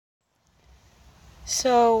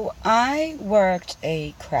So I worked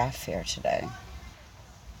a craft fair today,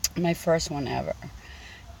 my first one ever.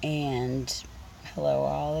 And hello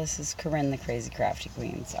all, this is Corinne, the Crazy Crafty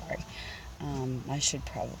Queen. Sorry, I should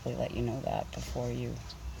probably let you know that before you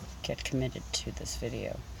get committed to this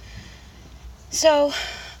video. So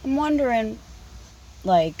I'm wondering,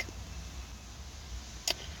 like,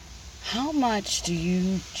 how much do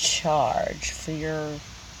you charge for your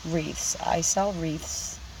wreaths? I sell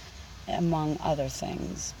wreaths among other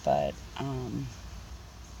things, but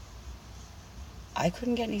I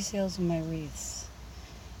couldn't get any sales on my wreaths.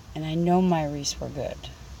 And I know my wreaths were good.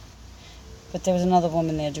 But there was another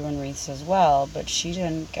woman there doing wreaths as well, but she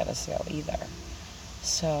didn't get a sale either.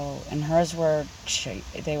 So, and hers were cheap.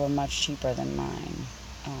 They were much cheaper than mine.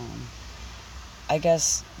 I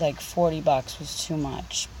guess like $40 was too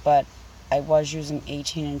much, but I was using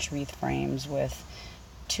 18-inch wreath frames with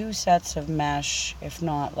 2 sets of mesh, if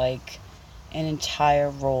not like an entire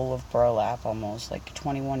roll of burlap, almost like a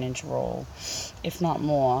 21-inch roll, if not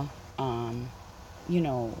more.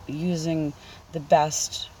 Using the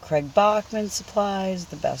best Craig Bachman supplies,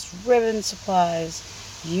 the best ribbon supplies,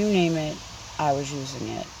 you name it, I was using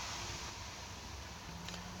it.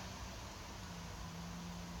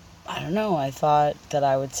 I don't know, I thought that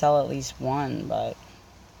I would sell at least one, but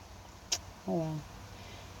oh well.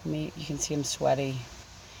 You can see I'm sweaty.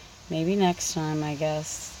 Maybe next time, I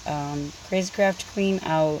guess. Crazy Craft Queen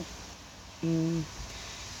out. The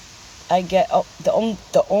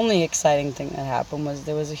only exciting thing that happened was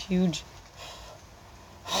there was a huge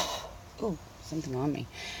ooh, something on me.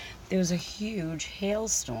 There was a huge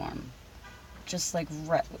hailstorm. Just like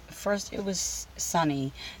first it was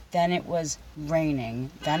sunny, then it was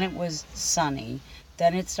raining, then it was sunny,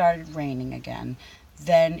 then it started raining again,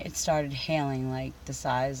 then it started hailing like the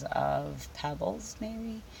size of pebbles,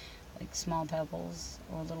 maybe like small pebbles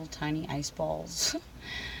or little tiny ice balls.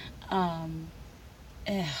 um,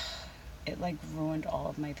 eh, it like ruined all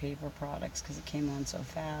of my paper products because it came on so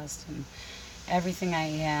fast, and everything I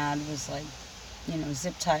had was like,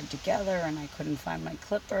 zip tied together, and I couldn't find my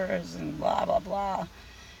clippers and blah, blah, blah.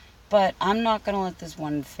 But I'm not going to let this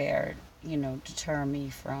one fair, deter me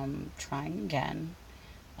from trying again.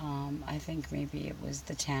 I think maybe it was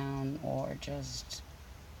the town or just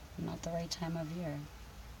not the right time of year.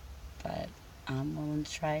 But I'm willing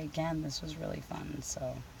to try again. This was really fun.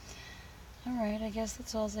 So, alright, I guess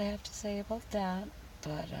that's all I have to say about that.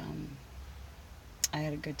 But, I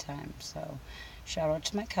had a good time. So, shout out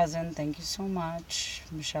to my cousin. Thank you so much,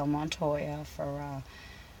 Michelle Montoya, for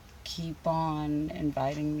keep on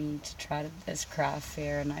inviting me to try this craft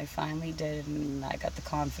fair. And I finally did, and I got the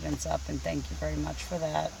confidence up, and thank you very much for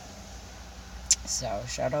that. So,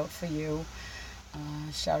 shout out for you.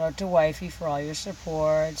 Shout out to wifey for all your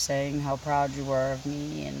support, saying how proud you were of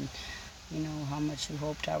me, and how much you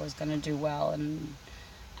hoped I was going to do well. And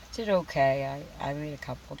I did okay. I made a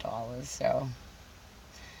couple dollars, so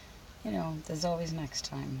there's always next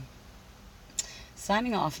time.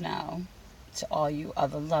 Signing off now. To all you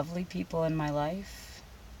other lovely people in my life,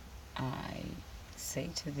 I say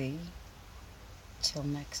to thee, till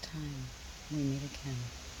next time we meet again.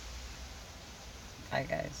 Bye,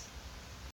 guys.